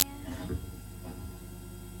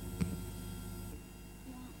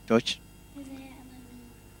Church.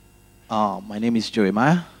 My name is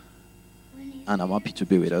Jeremiah, and I'm happy to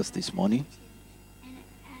be with us this morning.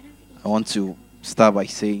 I want to start by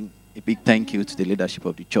saying a big thank you to the leadership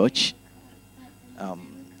of the church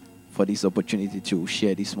for this opportunity to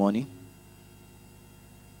share this morning.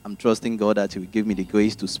 I'm trusting God that He will give me the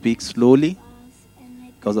grace to speak slowly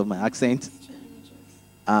because of my accent,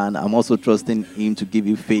 and I'm also trusting Him to give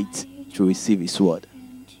you faith to receive His word.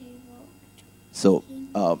 So,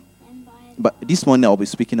 but this morning I'll be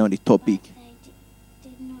speaking on the topic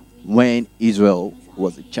when Israel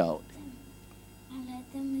was a child,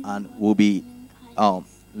 and we'll be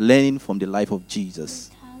learning from the life of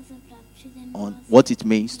Jesus on what it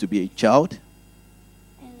means to be a child,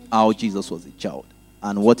 how Jesus was a child,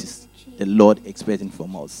 and what is the Lord expecting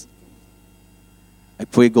from us. I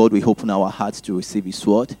pray God will open our hearts to receive His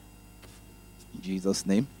word in Jesus'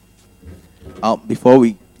 name. Before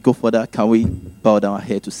we go further, can we bow down our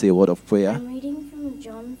head to say a word of prayer? I'm reading from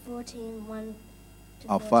John 14:1 to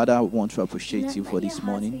Our 14. Father, we want to appreciate Do not you let for your this hearts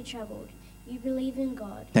morning. be troubled. You believe in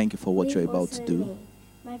God. Thank you for what you're Believe about to also in do. me.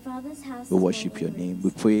 My Father's house We is worship many your name. rooms. We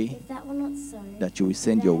pray If that were not so, that you will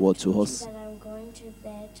send then your I have word to told you us. that I'm going to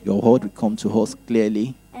there to Your prepare word will a come to place us for you.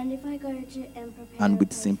 clearly And if I go to and prepare and a with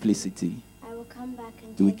place for simplicity. you, I will come back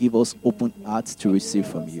and You will take give you us to be open with me, hearts to that you receive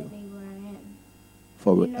may from also you. be where I am.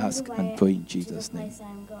 For we You know ask the and way pray in to Jesus' the name. place I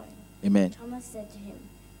am going. Amen. Thomas said to him,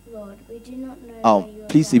 Lord, we do not know where you are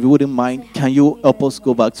Please, if going, you wouldn't mind, so how can you we help know us the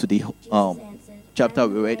go way?" back to the Jesus answered, chapter "I am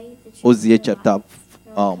we the read? way, the truth, Hosea and the chapter life.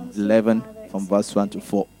 No one comes to the 11 Father from except verse 1 to through me.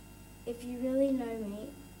 4. If you really know me,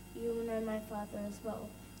 you will know my Father as well.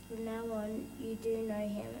 From now on, you do know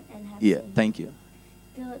him and have Yeah, seen him." thank you.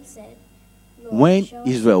 Philip said, Lord, When show us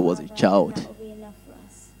Israel the was a Father, child, and that will be enough for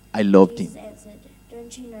us. I loved Jesus him. answered,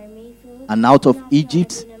 don't you know me, Philip? And out of Even after I've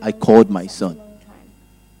Egypt, been I among you called for my such a son. long time.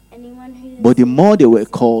 Anyone who has But the seen more me they has were seen the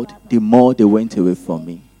called, Father. the more they How went can away you from say,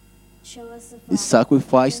 me. show us the They Father?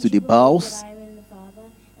 sacrificed to Don't you the believe Baals, that I am in the Father,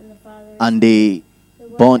 and the Father is and in they me? The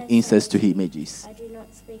words burned I say incense to to you, images. I do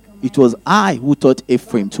not speak on It my was own I authority. who taught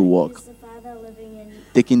Ephraim to Rather, it walk, is the Father living in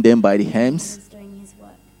taking them by the me hands, who is doing his work.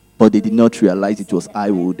 but they did not Believe me when realize I it say was that I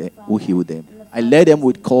am who the who Father, healed them. and the I Father led them is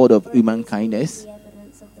with in me. cord of For human these will be kindness, the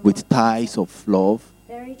evidence of the with work I ties say. of love.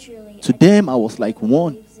 Very truly, To I them tell I you, was like whoever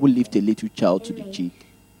one believes who in lifted a me, little child to in the me, cheek,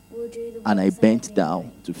 will do the and I works I bent have been down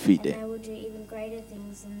doing, to feed and them. I will do even greater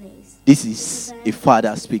things than these. This Because is I a am father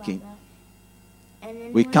going to the speaking, Father, and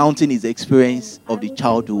anyone recounting his experience and I of the will do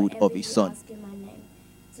childhood whatever of his you son. ask in my name,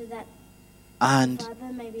 so that And the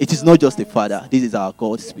Father may be it is not just a glorified in the father, Son. this is our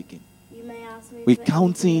God You- speaking. You may ask me for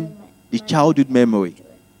Recounting anything the in my childhood name, and I will memory do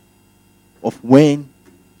it. of when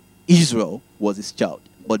Israel was his child,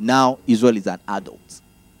 but now Israel is an adult.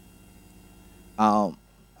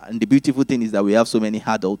 And the beautiful thing is that we have so many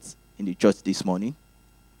adults in the church this morning.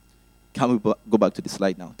 Can we go back to the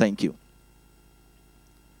slide now? Thank you.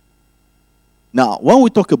 Now, when we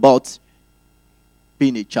talk about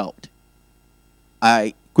being a child,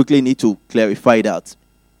 I quickly need to clarify that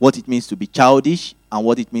what it means to be childish and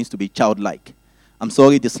what it means to be childlike. I'm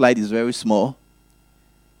sorry, the slide is very small.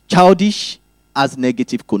 Childish has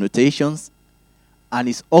negative connotations and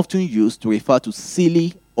is often used to refer to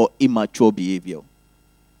silly or immature behavior.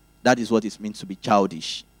 That is what it means to be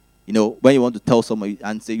childish. You know, when you want to tell somebody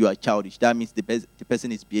and say you are childish, that means the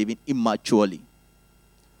person is behaving immaturely.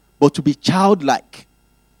 But to be childlike,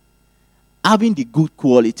 having the good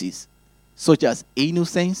qualities, such as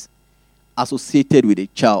innocence, associated with a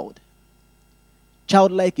child.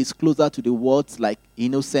 Childlike is closer to the words like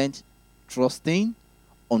innocent, trusting,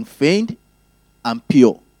 unfeigned, and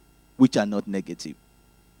pure, which are not negative.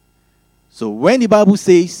 So when the Bible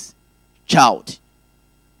says child,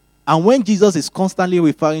 and when Jesus is constantly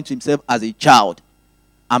referring to himself as a child,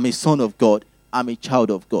 I'm a son of God, I'm a child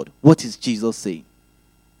of God, what is Jesus saying?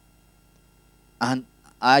 And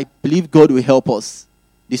I believe God will help us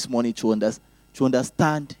this morning to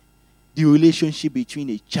understand the relationship between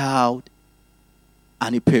a child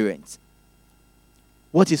and a parent.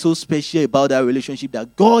 What is so special about that relationship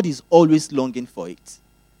that God is always longing for it?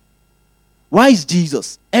 Why is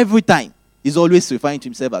Jesus every time he's always referring to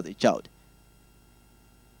himself as a child?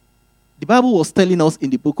 The Bible was telling us in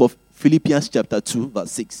the book of Philippians chapter 2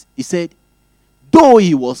 verse 6. He said, though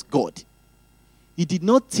he was God, he did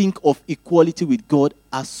not think of equality with God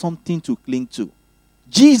as something to cling to.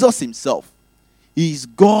 Jesus himself, he is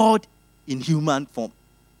God in human form.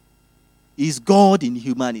 He is God in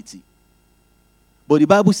humanity. But the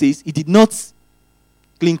Bible says he did not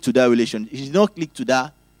cling to that relation. He did not cling to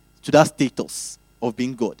that status of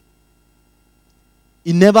being God.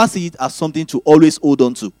 He never see it as something to always hold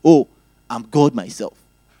on to. Oh, I'm God myself.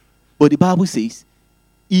 But the Bible says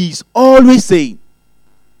He's always saying,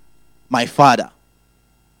 my Father,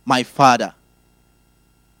 my Father.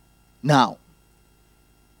 Now,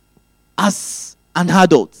 as an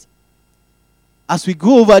adult, as we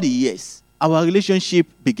go over the years, our relationship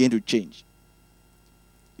began to change.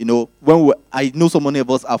 You know, I know so many of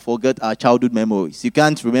us have forgot our childhood memories. You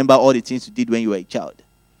can't remember all the things you did when you were a child.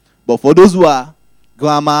 But for those who are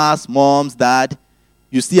grandmas, moms, dad,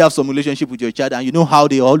 you still have some relationship with your child, and you know how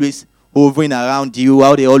they always hovering around you,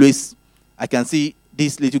 how they always, I can see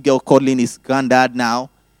this little girl cuddling his granddad now.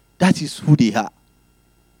 That is who they are.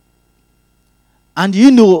 And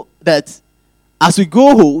you know that as we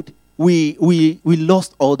grow old, we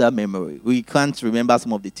lost all that memory. We can't remember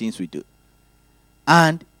some of the things we do.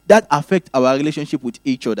 And that affects our relationship with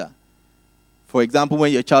each other. For example,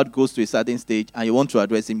 when your child goes to a certain stage and you want to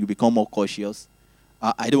address him, you become more cautious.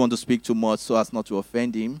 I don't want to speak too much so as not to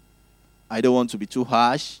offend him. I don't want to be too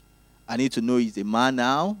harsh. I need to know he's a man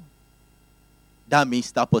now. That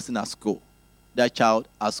means that person has grown. That child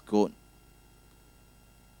has grown.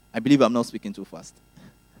 I believe I'm not speaking too fast.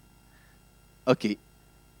 Okay.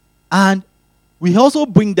 And we also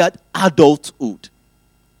bring that adulthood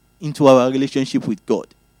into our relationship with God.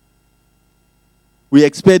 We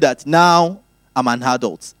expect that now I'm an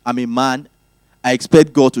adult. I'm a man. I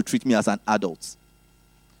expect God to treat me as an adult.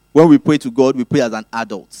 When we pray to God, we pray as an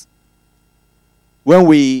adult.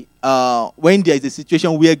 When there is a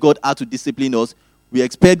situation where God had to discipline us, we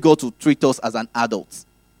expect God to treat us as an adult.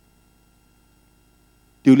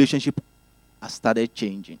 The relationship has started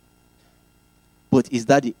changing. But is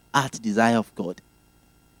that the heart desire of God?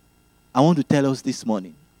 I want to tell us this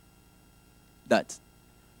morning that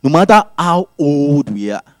no matter how old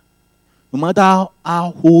we are, no matter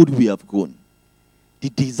how old we have grown, the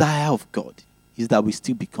desire of God is that we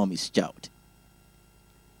still become his child.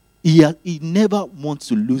 He never wants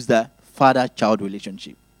to lose that father-child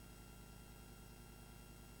relationship.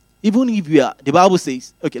 Even if the Bible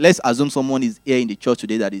says, okay, let's assume someone is here in the church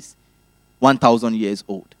today that is 1,000 years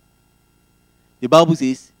old. The Bible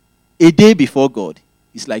says, a day before God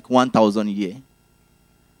is like 1,000 years.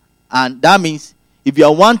 And that means, if you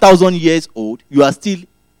are 1,000 years old, you are still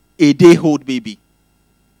a day-old baby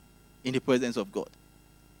in the presence of God.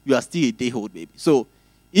 You are still a day-old baby. So,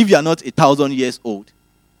 if you are not 1,000 years old,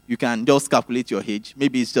 you can just calculate your age.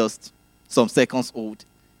 Maybe it's just some seconds old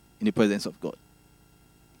in the presence of God.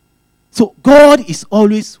 So, God is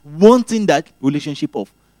always wanting that relationship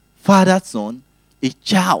of father-son, a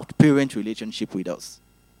child-parent relationship with us.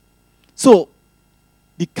 So,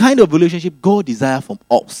 the kind of relationship God desires from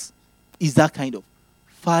us is that kind of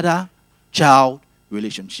father-child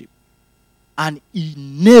relationship. And he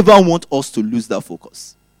never wants us to lose that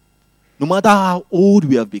focus. No matter how old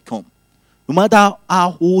we have become, no matter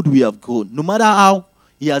how old we have grown, no matter how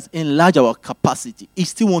he has enlarged our capacity, he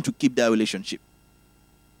still wants to keep that relationship.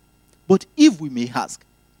 But if we may ask,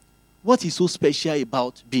 what is so special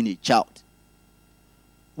about being a child?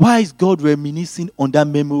 Why is God reminiscing on that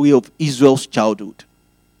memory of Israel's childhood?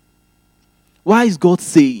 Why is God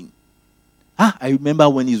saying, I remember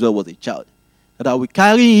when Israel was a child, that I will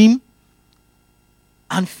carry him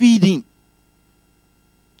and feed him?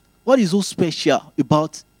 What is so special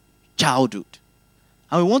about childhood?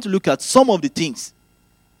 And we want to look at some of the things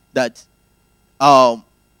that I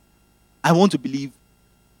want to believe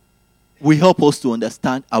will help us to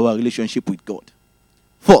understand our relationship with God.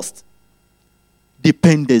 First,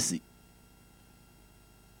 dependency.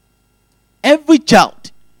 Every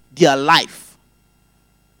child, their life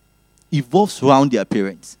evolves around their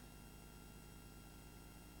parents.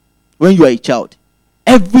 When you are a child,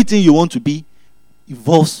 everything you want to be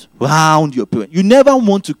evolves around your parents. You never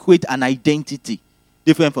want to create an identity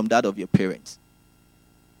different from that of your parents.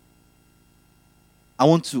 I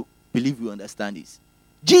want to believe you understand this.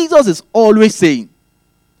 Jesus is always saying,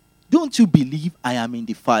 don't you believe I am in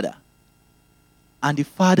the Father, and the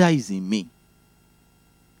Father is in me?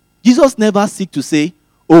 Jesus never seeks to say,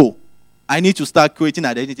 I need to start creating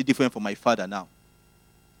an identity different from my Father now.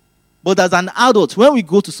 But as an adult, when we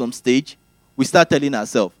go to some stage, we start telling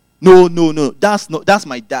ourselves, no, that's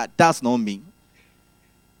my dad, that's not me.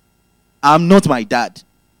 I'm not my dad.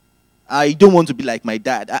 I don't want to be like my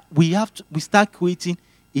dad. We start creating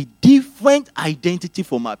a different identity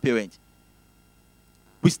from our parents.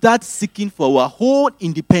 We start seeking for our whole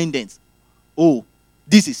independence.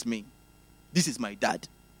 This is me. This is my dad.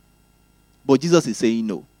 But Jesus is saying,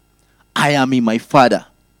 no. I am in my Father.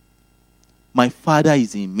 My Father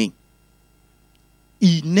is in me.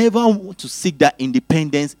 He never wants to seek that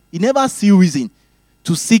independence. He never sees reason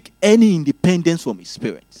to seek any independence from his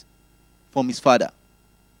parents, from his Father.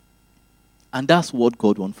 And that's what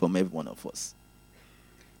God wants from every one of us.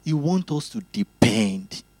 He wants us to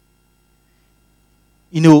depend.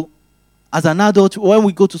 You know, as an adult, when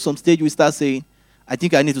we go to some stage, we start saying, I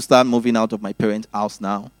think I need to start moving out of my parents' house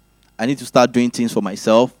now. I need to start doing things for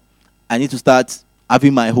myself. I need to start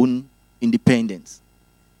having my own independence.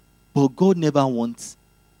 But God never wants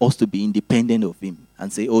us to be independent of him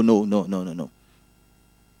and say, oh, no.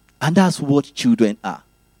 And that's what children are.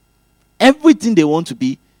 Everything they want to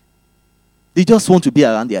be, they just want to be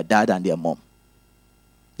around their dad and their mom.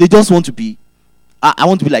 They just want to be, I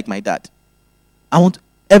want to be like my dad. I want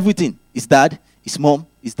everything. His dad, his mom,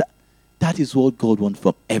 his dad. That is what God wants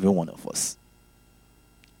from every one of us.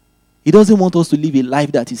 He doesn't want us to live a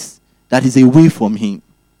life that is away from him.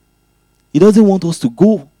 He doesn't want us to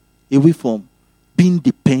go away from being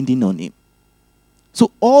dependent on him.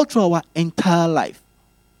 So all through our entire life,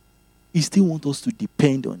 he still wants us to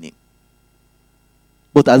depend on him.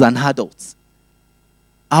 But as an adult,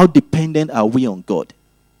 how dependent are we on God?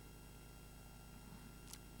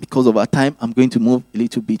 Because of our time, I'm going to move a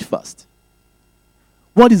little bit fast.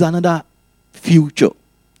 What is another future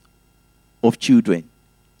of children?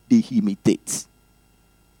 They imitate.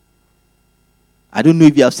 I don't know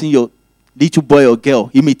if you have seen your little boy or girl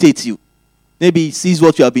imitate you. Maybe he sees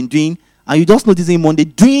what you have been doing, and you just notice him one day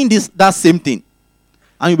doing that same thing.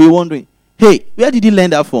 And you'll be wondering, hey, where did he learn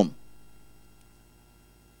that from?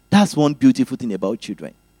 That's one beautiful thing about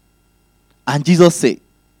children. And Jesus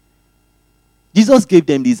gave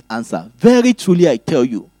them this answer. Very truly, I tell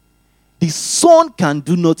you, the son can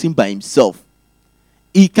do nothing by himself.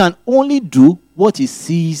 He can only do what he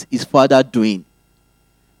sees his father doing.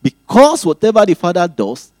 Because whatever the father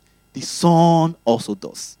does, the son also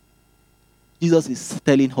does. Jesus is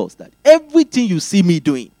telling us that everything you see me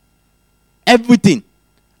doing, everything,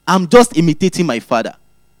 I'm just imitating my father.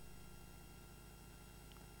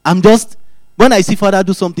 When I see father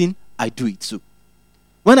do something, I do it too.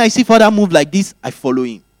 When I see father move like this, I follow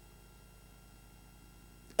him.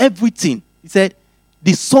 Everything. He said,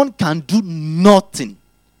 the son can do nothing.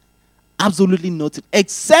 Absolutely nothing.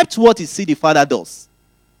 Except what he see the father does.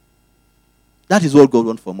 That is what God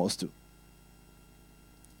wants from us too.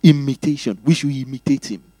 Imitation. We should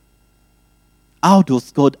imitate him. How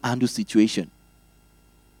does God handle situation?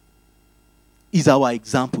 He's our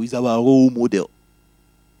example. He's our role model.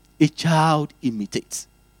 A child imitates.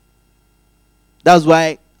 That's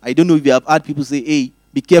why I don't know if you have heard people say, hey,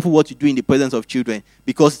 be careful what you do in the presence of children,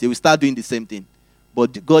 because they will start doing the same thing.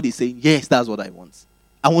 But God is saying, yes, that's what I want.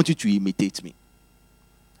 I want you to imitate me.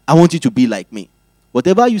 I want you to be like me.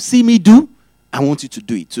 Whatever you see me do, I want you to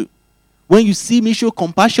do it too. When you see me show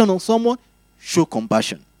compassion on someone, show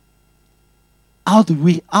compassion. How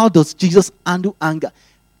does Jesus handle anger?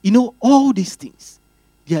 You know, all these things,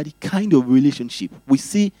 they are the kind of relationship we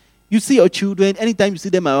see. You see your children, anytime you see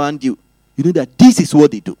them around you, you know that this is what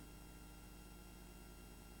they do.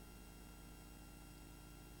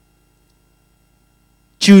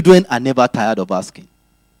 Children are never tired of asking.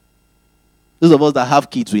 Those of us that have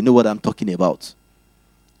kids, we know what I'm talking about.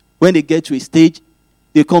 When they get to a stage,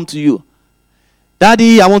 they come to you.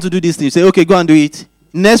 Daddy, I want to do this thing. You say, okay, go and do it.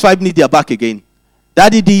 Next 5 minutes, they are back again.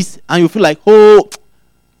 Daddy, this. And you feel like, oh,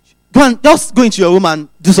 just go into your room and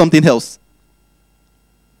do something else.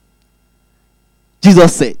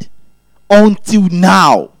 Jesus said, until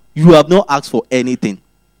now, you have not asked for anything.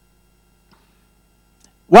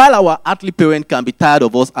 While our earthly parent can be tired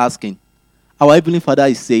of us asking, our Heavenly Father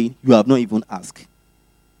is saying, you have not even asked.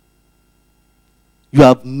 You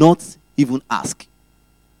have not even asked.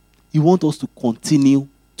 He wants us to continue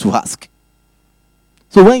to ask.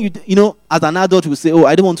 So when you know, as an adult, you say, oh,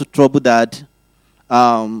 I don't want to trouble Dad.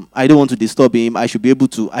 I don't want to disturb him. I should be able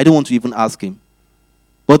to. I don't want to even ask him.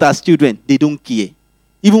 But as children, they don't care.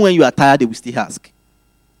 Even when you are tired, they will still ask.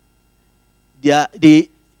 They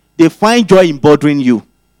find joy in bothering you.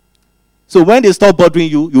 So when they stop bothering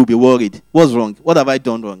you, you'll be worried. What's wrong? What have I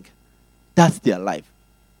done wrong? That's their life.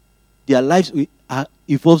 Their lives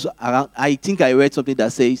evolves around. I think I read something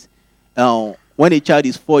that says, when a child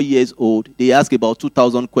is 4 years old, they ask about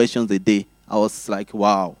 2,000 questions a day. I was like,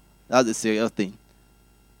 wow, that's a serious thing.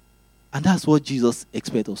 And that's what Jesus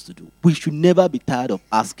expects us to do. We should never be tired of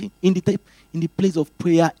asking. In the place of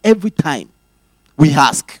prayer, every time we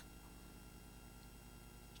ask.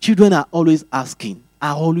 Children are always asking.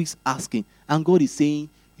 And God is saying,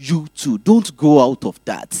 you too, don't go out of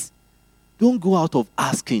that. Don't go out of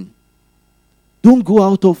asking. Don't go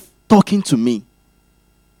out of talking to me.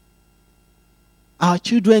 Our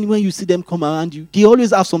children, when you see them come around you, they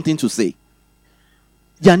always have something to say.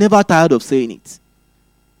 They are never tired of saying it.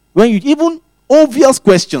 When you, even obvious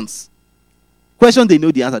questions they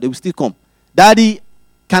know the answer, they will still come. Daddy,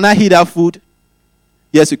 can I eat that food?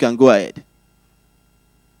 Yes, you can go ahead.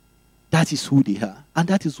 That is who they are. And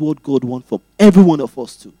that is what God wants from every one of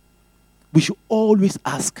us too. We should always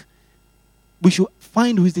ask. We should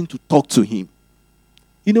find reason to talk to him.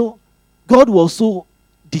 You know, God was so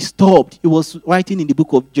disturbed. He was writing in the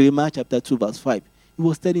book of Jeremiah chapter 2 verse 5. He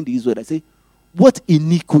was telling the Israelites, say, what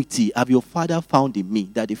iniquity have your father found in me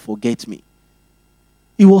that they forget me?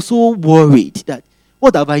 He was so worried that,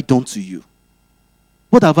 what have I done to you?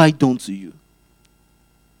 What have I done to you?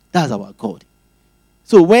 That's our God.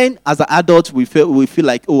 So when, as an adult, we feel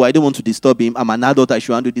like, oh, I don't want to disturb him. I'm an adult. I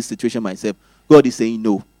should handle this situation myself. God is saying,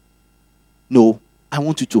 no. No, I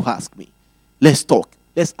want you to ask me. Let's talk.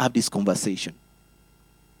 Let's have this conversation.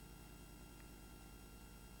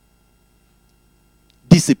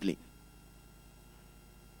 Discipline.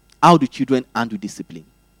 How do children handle discipline?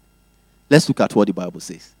 Let's look at what the Bible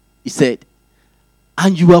says. It said,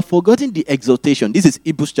 and you have forgotten the exhortation. This is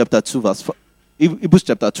Hebrews chapter 2 verse 4, Hebrews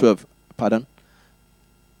chapter 12, pardon.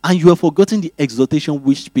 And you have forgotten the exhortation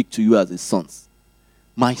which speak to you as his sons.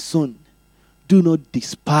 My son, do not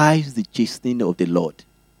despise the chastening of the Lord,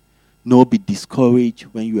 nor be discouraged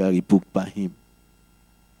when you are rebuked by him.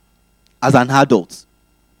 As an adult,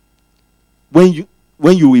 when you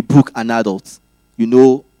rebuke an adult, you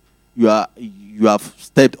know you have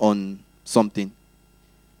stepped on something.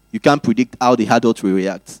 You can't predict how the adult will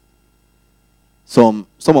react. Some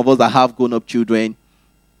of us that have grown-up children,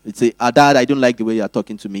 they say, Dad, I don't like the way you are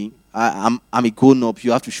talking to me. I'm a grown-up.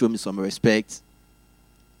 You have to show me some respect.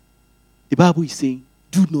 The Bible is saying,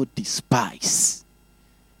 do not despise.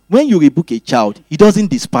 When you rebuke a child, he doesn't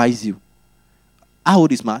despise you. How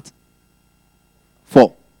old is Matt?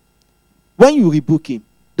 4. When you rebuke him,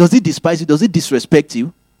 does he despise you? Does he disrespect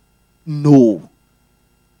you? No.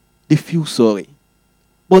 They feel sorry.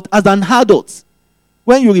 But as an adult,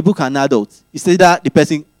 when you rebuke an adult, you say that the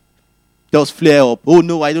person just flare up. Oh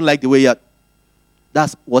no, I don't like the way you are.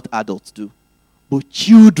 That's what adults do. But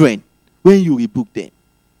children, when you rebuke them,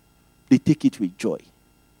 they take it with joy.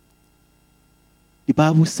 The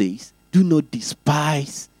Bible says, do not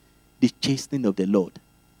despise the chastening of the Lord.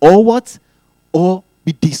 Or what? Or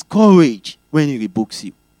be discouraged when he rebukes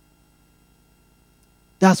you.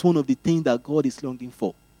 That's one of the things that God is longing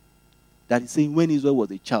for. That is saying, when Israel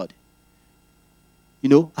was a child, you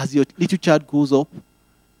know, as your little child grows up,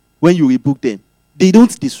 when you rebuke them, they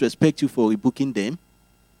don't disrespect you for rebuking them.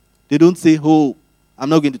 They don't say, oh, I'm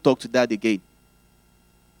not going to talk to Dad again.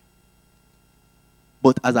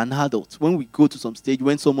 But as an adult, when we go to some stage,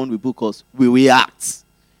 when someone rebukes us, we react.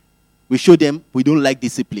 We show them we don't like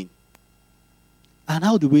discipline. And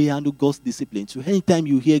how do we handle God's discipline? So anytime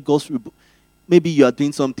you hear God's rebuke, maybe you are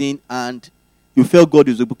doing something and you felt God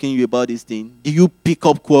is rebuking you about this thing, do you pick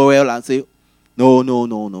up quarrel and say, no?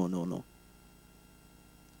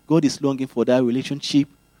 God is longing for that relationship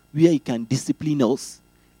where he can discipline us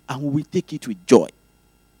and we take it with joy.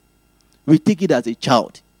 We take it as a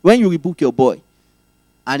child. When you rebuke your boy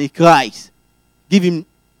and he cries, give him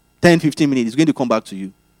 10-15 minutes, he's going to come back to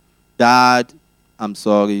you. Dad, I'm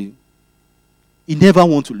sorry. He never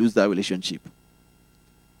wants to lose that relationship.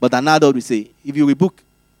 But an adult will say, if you rebuke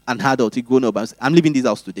an adult, he grown up and say, I'm leaving this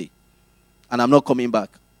house today and I'm not coming back.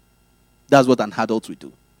 That's what an adult will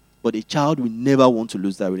do. But a child will never want to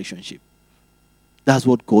lose that relationship. That's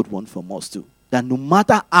what God wants from us too. That no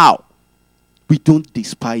matter how, we don't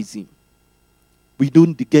despise him. We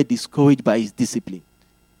don't get discouraged by his discipline.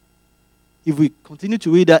 If we continue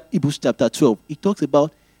to read that Hebrews chapter 12, it talks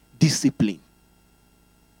about discipline.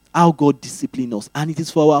 How God disciplines us. And it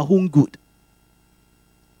is for our own good.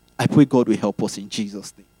 I pray God will help us in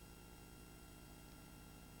Jesus' name.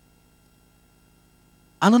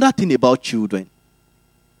 Another thing about children,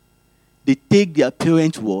 they take their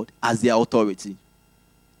parents' word as their authority.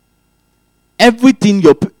 Everything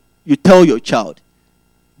you tell your child,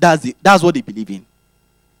 that's what they believe in.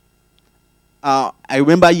 I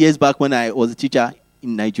remember years back when I was a teacher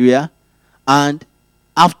in Nigeria, and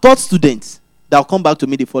I've taught students that will come back to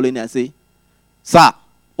me the following day and say, sir,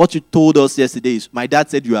 what you told us yesterday is, my dad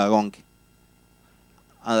said you are wrong.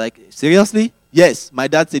 I'm like, seriously? Yes, my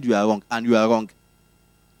dad said you are wrong, and you are wrong.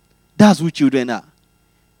 That's who children are.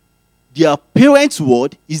 Their parents'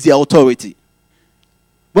 word is their authority.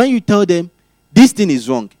 When you tell them, this thing is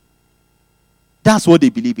wrong, that's what they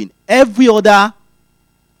believe in. Every other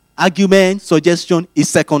argument, suggestion is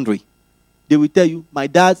secondary. They will tell you, my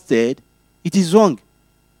dad said it is wrong,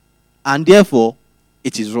 and therefore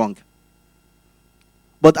it is wrong.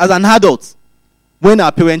 But as an adult, when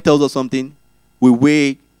our parent tells us something, we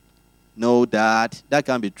wait. No, Dad, that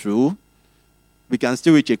can't be true. We can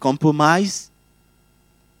still reach a compromise.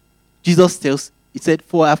 Jesus tells He said,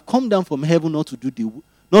 "For I have come down from heaven not to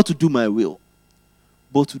do my will,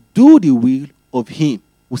 but to do the will of him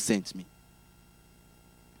who sent me."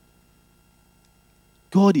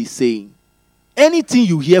 God is saying, anything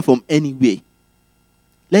you hear from anywhere,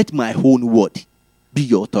 let my own word be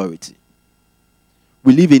your authority.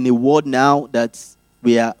 We live in a world now that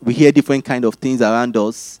we hear different kind of things around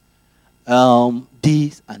us,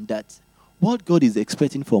 this and that. What God is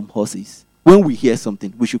expecting from us is, when we hear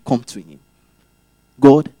something, we should come to him.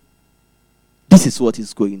 God, this is what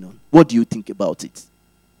is going on. What do you think about it?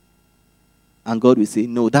 And God will say,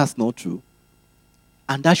 no, that's not true.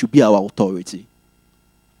 And that should be our authority.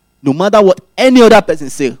 No matter what any other person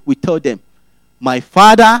says, we tell them, my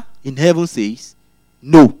Father in heaven says,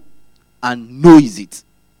 no. And no is it.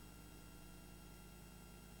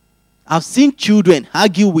 I've seen children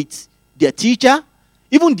argue with their teacher,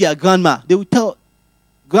 even their grandma. They will tell,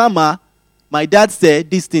 "Grandma, my dad said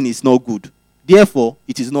this thing is not good. Therefore,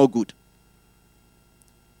 it is not good."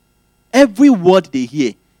 Every word they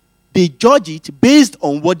hear, they judge it based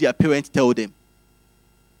on what their parents tell them.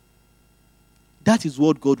 That is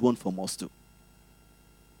what God wants from us too.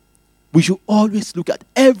 We should always look at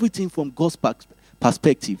everything from God's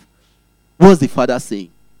perspective. What's the Father saying?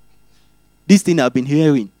 This thing I've been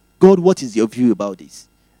hearing. God, what is your view about this?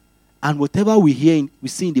 And whatever we hear, we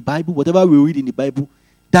see in the Bible, whatever we read in the Bible,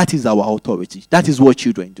 that is our authority. That is what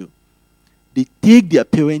children do. They take their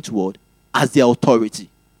parents' word as their authority.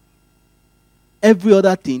 Every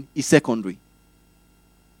other thing is secondary.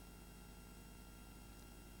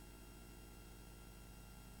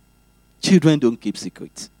 Children don't keep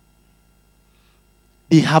secrets.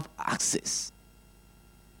 They have access.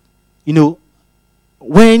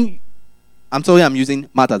 When, I'm sorry I'm using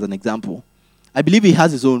Matt as an example. I believe he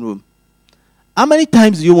has his own room. How many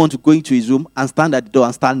times do you want to go into his room and stand at the door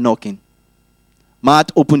and start knocking?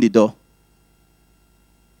 Matt, open the door.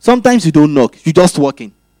 Sometimes you don't knock. You just walk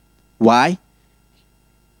in. Why?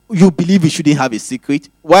 You believe you shouldn't have a secret.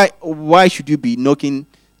 Why should you be knocking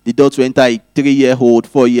the door to enter a 3-year-old,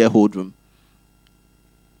 4-year-old room?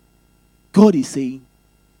 God is saying,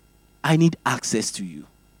 I need access to you.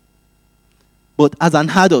 But as an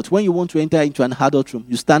adult, when you want to enter into an adult room,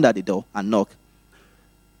 you stand at the door and knock.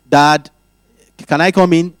 Dad, can I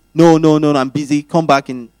come in? No, I'm busy. Come back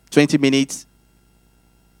in 20 minutes.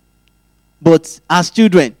 But as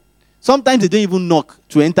children, sometimes they don't even knock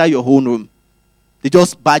to enter your own room. They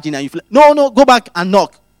just barge in and you feel like, no, go back and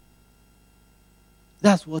knock.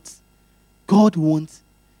 That's what God wants.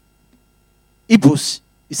 Hebrews,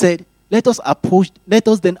 he said, let us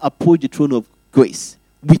then approach the throne of grace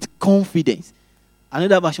with confidence.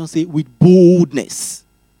 Another version says, with boldness.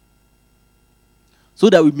 So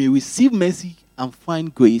that we may receive mercy and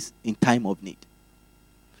find grace in time of need.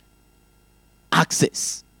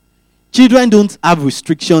 Access. Children don't have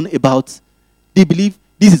restriction about, they believe,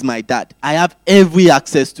 this is my dad. I have every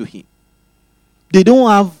access to him. They don't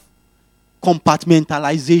have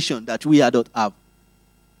compartmentalization that we adults have.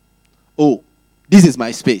 Oh, this is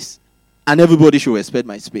my space. And everybody should respect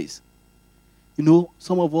my space.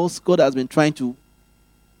 Some of us, God has been trying to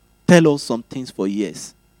tell us some things for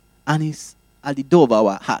years. And he's at the door of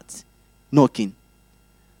our hearts, knocking.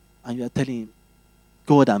 And you are telling him,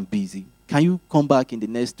 God, I'm busy. Can you come back in the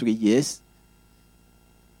next 3 years?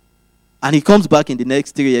 And he comes back in the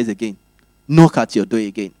next 3 years again. Knock at your door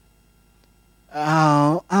again.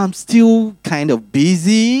 I'm still kind of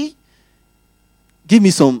busy. Give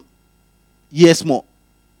me some years more.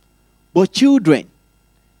 But children,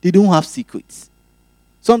 they don't have secrets.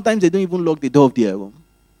 Sometimes they don't even lock the door of their room.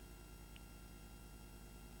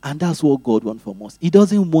 And that's what God wants from us. He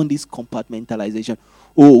doesn't want this compartmentalization.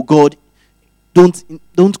 Oh, God,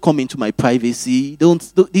 don't come into my privacy.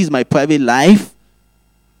 This is my private life.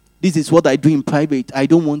 This is what I do in private. I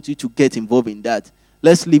don't want you to get involved in that.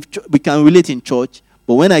 Let's live. We can relate in church.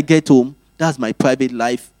 But when I get home, that's my private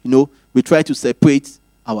life. We try to separate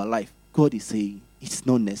our life. God is saying, it's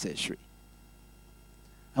not necessary.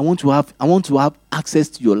 I want to have access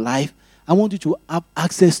to your life. I want you to have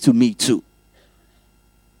access to me too.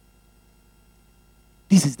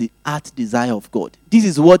 This is the heart desire of God. This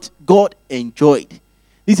is what God enjoyed.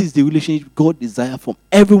 This is the relationship God desires from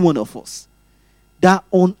every one of us. That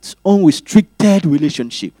unrestricted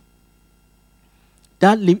relationship.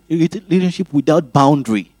 That relationship without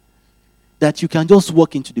boundary. That you can just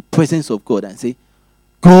walk into the presence of God and say,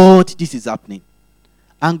 God, this is happening.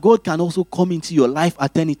 And God can also come into your life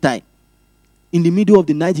at any time. In the middle of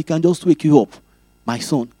the night, he can just wake you up. My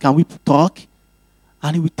son, can we talk?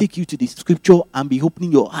 And he will take you to the scripture and be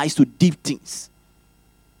opening your eyes to deep things.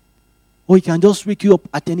 Or he can just wake you up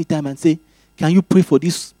at any time and say, can you pray for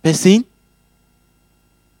this person?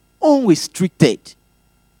 unrestricted,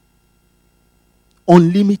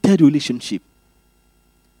 unlimited relationship,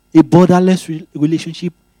 a borderless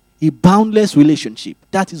relationship, a boundless relationship.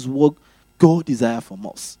 That is what God desires from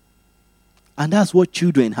us. And that's what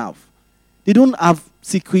children have. They don't have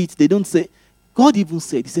secrets. They don't say, God even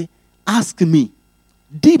said, he said, ask me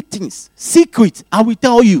deep things, secrets, I will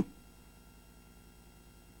tell you.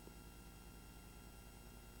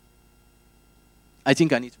 I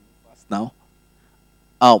think I need to move fast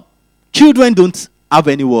now. Children don't have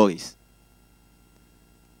any worries.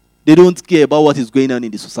 They don't care about what is going on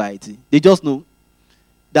in the society. They just know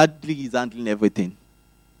that is handling everything.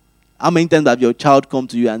 How many times have your child come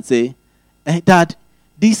to you and say, Dad,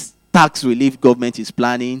 this tax relief government is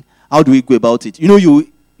planning, how do we go about it?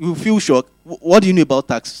 You feel shocked. What do you know about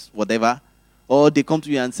tax, whatever? Or they come to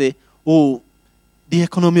you and say, oh, the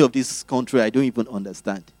economy of this country, I don't even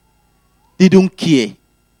understand. They don't care.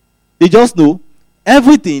 They just know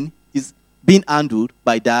everything is being handled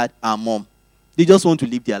by dad and mom. They just want to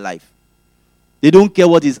live their life. They don't care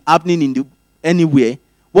what is happening anywhere.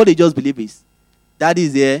 What they just believe is, daddy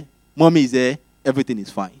is there, mommy is there, everything is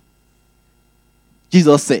fine.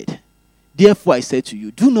 Jesus said, therefore I say to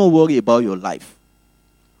you, do not worry about your life,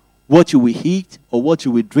 what you will eat or what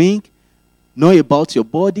you will drink, nor about your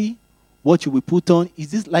body, what you will put on.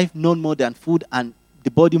 Is this life not more than food and the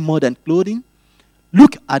body more than clothing?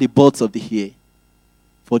 Look at the birds of the air,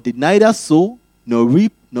 for they neither sow, nor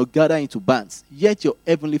reap, nor gather into barns, yet your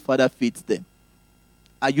heavenly Father feeds them.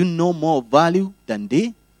 Are you no more of value than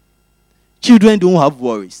they? Children don't have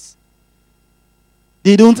worries.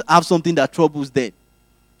 They don't have something that troubles them.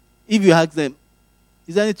 If you ask them,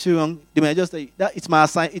 is there anything wrong? They might just say, that it's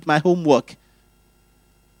my homework.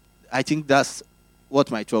 I think that's what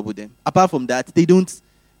might trouble them. Apart from that, they don't.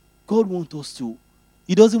 God wants us to.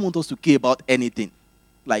 He doesn't want us to care about anything.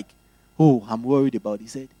 Like, oh, I'm worried about it. He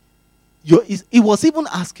said, he was even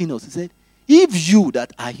asking us, he said, if you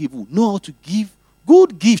that are evil know how to give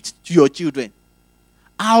good gifts to your children,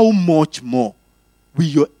 how much more will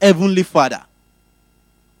your heavenly Father?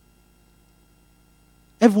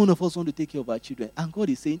 Every one of us want to take care of our children. And God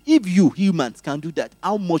is saying, if you humans can do that,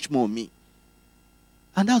 how much more me?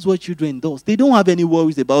 And that's what children does. They don't have any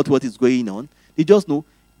worries about what is going on. They just know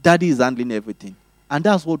daddy is handling everything. And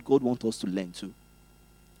that's what God wants us to learn too.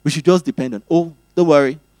 We should just depend on, oh, don't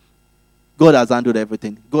worry. God has handled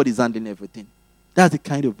everything. God is handling everything. That's the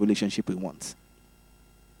kind of relationship we want.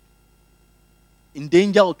 In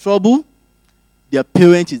danger or trouble, their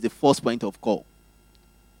parent is the first point of call.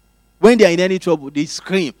 When they are in any trouble, they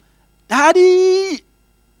scream, Daddy!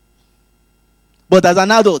 But as an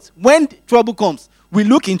adult, when trouble comes, we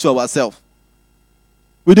look into ourselves.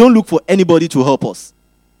 We don't look for anybody to help us.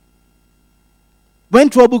 When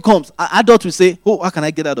trouble comes, an adult will say, oh, how can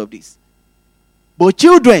I get out of this? But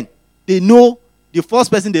children, they know the first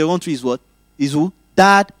person they run to is what? Is who?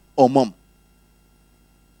 Dad or mom.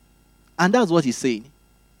 And that's what he's saying.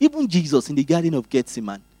 Even Jesus in the Garden of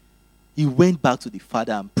Gethsemane, he went back to the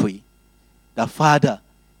Father and prayed. The Father,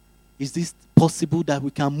 is this possible that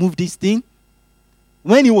we can move this thing?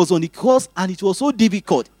 When he was on the cross and it was so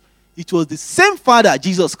difficult, it was the same Father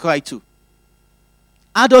Jesus cried to.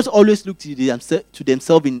 Adults always look to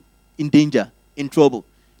themselves in danger, in trouble.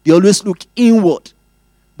 They always look inward.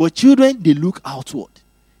 But children, they look outward.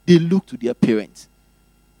 They look to their parents.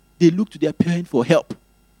 They look to their parents for help.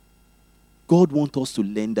 God wants us to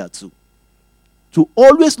learn that too. To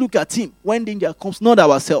always look at him when danger comes, not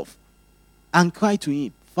ourselves, and cry to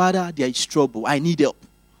him, Father, there is trouble. I need help.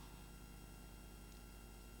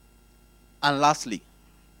 And lastly,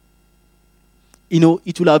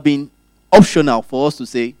 it would have been optional for us to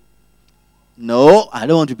say, no, I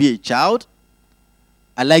don't want to be a child.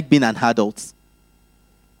 I like being an adult.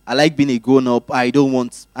 I like being a grown-up. I don't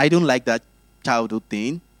like that childhood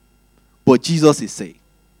thing. But Jesus is saying,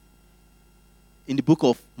 in the book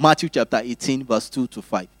of Matthew chapter 18, verse 2 to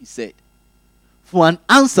 5, he said, for an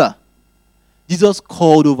answer, Jesus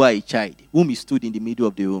called over a child whom he stood in the middle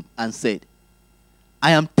of the room and said,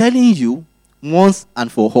 I am telling you once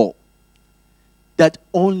and for all, that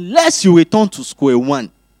unless you return to square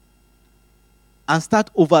one and start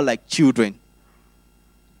over like children,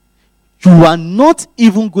 you are not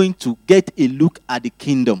even going to get a look at the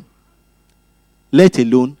kingdom, let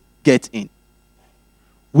alone get in.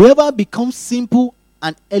 Whoever becomes simple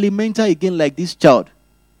and elemental again like this child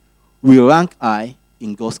will rank high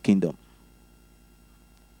in God's kingdom.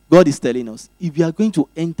 God is telling us, if you are going to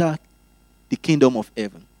enter the kingdom of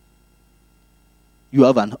heaven, you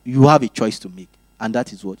have a choice to make. And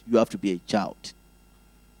that is what? You have to be a child.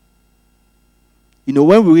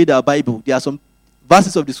 When we read our Bible, there are some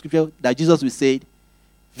verses of the scripture that Jesus will say,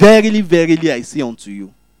 Verily, verily, I say unto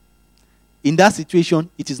you. In that situation,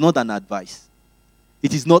 it is not an advice.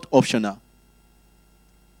 It is not optional.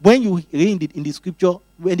 When you read it in the scripture,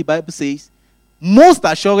 when the Bible says, most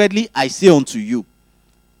assuredly I say unto you,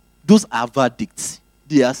 those are verdicts.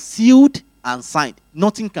 They are sealed and signed.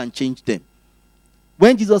 Nothing can change them.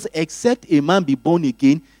 When Jesus said, except a man be born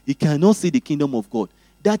again, he cannot see the kingdom of God.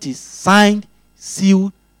 That is signed,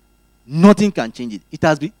 sealed. Nothing can change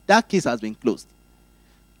it. That case has been closed.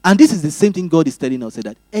 And this is the same thing God is telling us,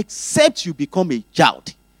 that except you become a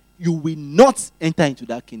child, you will not enter into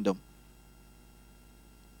that kingdom.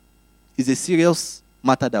 It's a serious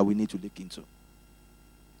matter that we need to look into.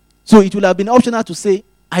 So it will have been optional to say,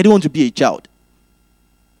 I don't want to be a child.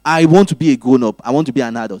 I want to be a grown-up. I want to be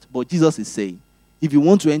an adult. But Jesus is saying, if you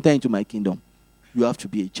want to enter into my kingdom, you have to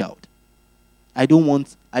be a child. I don't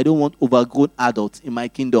want overgrown adults in my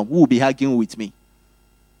kingdom who will be arguing with me.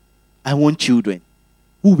 I want children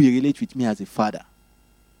who will relate with me as a father.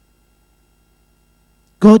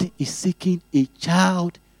 God is seeking a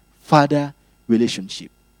child-father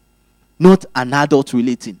relationship, not an adult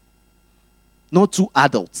relating, not two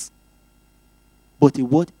adults, but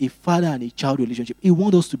a father and a child relationship. He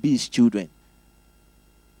wants us to be his children.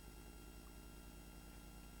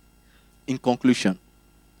 In conclusion,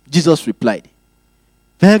 Jesus replied,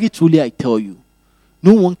 very truly I tell you,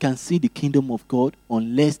 no one can see the kingdom of God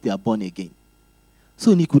unless they are born again.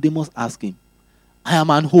 So Nicodemus asked him, I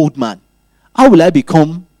am an old man. How will I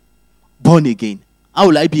become born again? How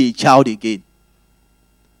will I be a child again?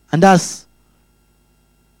 And that's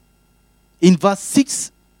in verse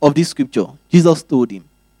 6 of this scripture, Jesus told him,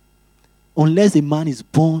 unless a man is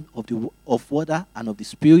born of water and of the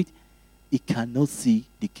Spirit, he cannot see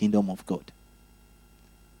the kingdom of God.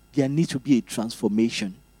 There needs to be a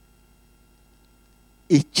transformation,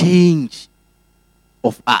 a change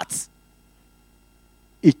of heart,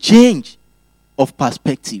 a change of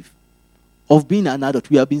perspective, of being an adult.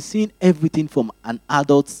 We have been seeing everything from an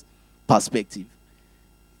adult's perspective.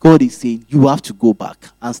 God is saying, you have to go back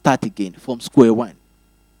and start again from square one.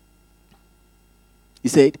 He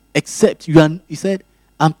said,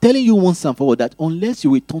 I'm telling you once and for all that unless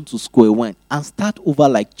you return to square one and start over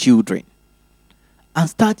like children, and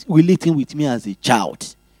start relating with me as a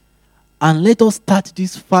child, and let us start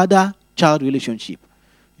this father-child relationship,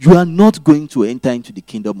 you are not going to enter into the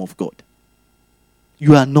kingdom of God.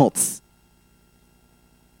 You are not.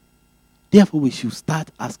 Therefore, we should start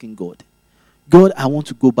asking God, I want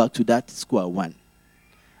to go back to that square one.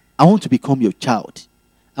 I want to become your child.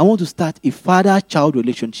 I want to start a father-child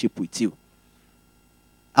relationship with you.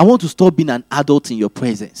 I want to stop being an adult in your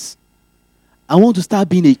presence. I want to start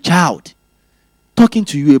being a child, talking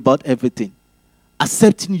to you about everything,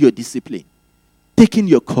 accepting your discipline, taking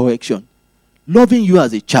your correction, loving you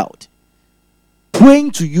as a child,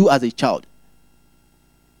 praying to you as a child,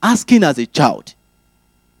 asking as a child.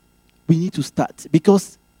 We need to start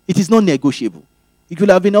because it is not negotiable. It will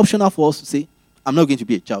have been optional for us to say, I'm not going to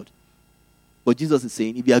be a child. But Jesus is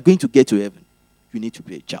saying, if you are going to get to heaven, you need to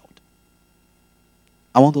be a child.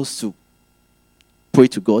 I want us to pray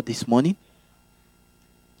to God this morning.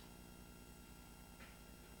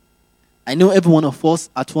 I know every one of us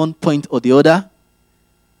at one point or the other,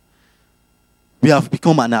 we have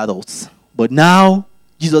become an adult. But now,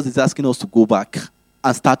 Jesus is asking us to go back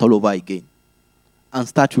and start all over again. And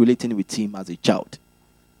start relating with him as a child.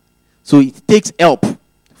 So it takes help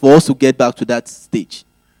for us to get back to that stage.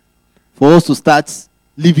 For us to start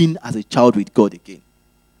living as a child with God again.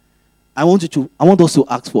 I want us to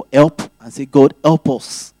ask for help and say, God, help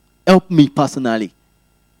us. Help me personally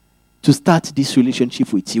to start this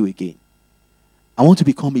relationship with you again. I want to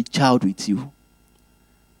become a child with you.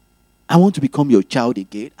 I want to become your child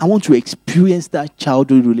again. I want to experience that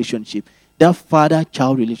childhood relationship, that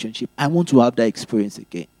father-child relationship. I want to have that experience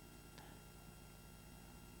again.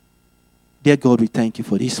 Dear God, we thank you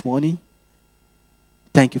for this morning.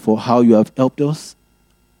 Thank you for how you have helped us.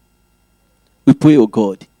 We pray, oh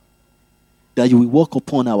God, that you will walk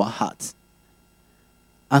upon our hearts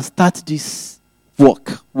and start this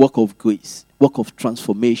work of grace, work of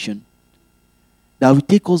transformation, that will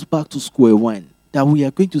take us back to square one, that we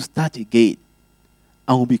are going to start again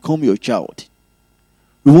and will become your child.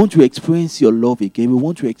 We want to experience your love again. We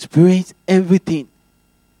want to experience everything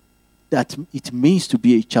that it means to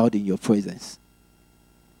be a child in your presence.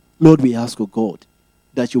 Lord, we ask, oh God,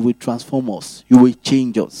 that you will transform us. You will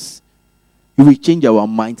change us. You will change our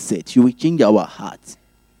mindset. You will change our heart.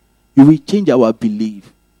 You will change our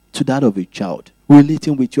belief to that of a child.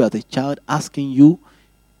 Relating with you as a child, asking you,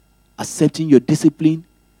 accepting your discipline,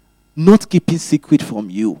 not keeping secret from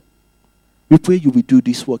you. We pray you will do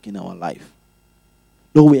this work in our life.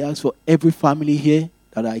 Lord, we ask for every family here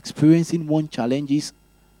that are experiencing one challenges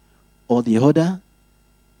or the other.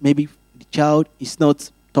 Maybe the child is not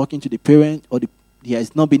talking to the parent, or there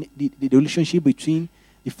has not been the relationship between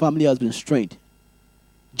the family has been strained.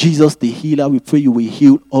 Jesus, the healer, we pray you will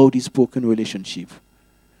heal all these broken relationships.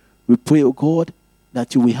 We pray, oh God,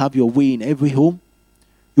 that you will have your way in every home.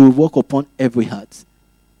 You will work upon every heart.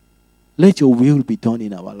 Let your will be done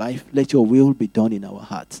in our life. Let your will be done in our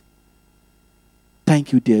hearts.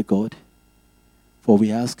 Thank you, dear God, for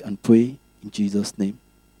we ask and pray in Jesus' name.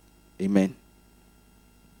 Amen.